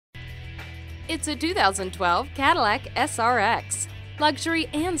It's a 2012 Cadillac SRX. Luxury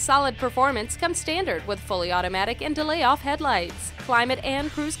and solid performance come standard with fully automatic and delay-off headlights, climate and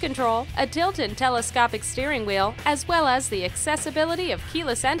cruise control, a tilt and telescopic steering wheel, as well as the accessibility of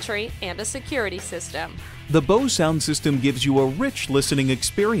keyless entry and a security system. The Bose sound system gives you a rich listening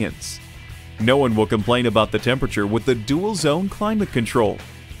experience. No one will complain about the temperature with the dual-zone climate control.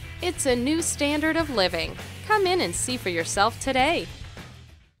 It's a new standard of living. Come in and see for yourself today.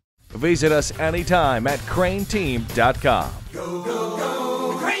 Visit us anytime at crainteam.com. Go, go, go.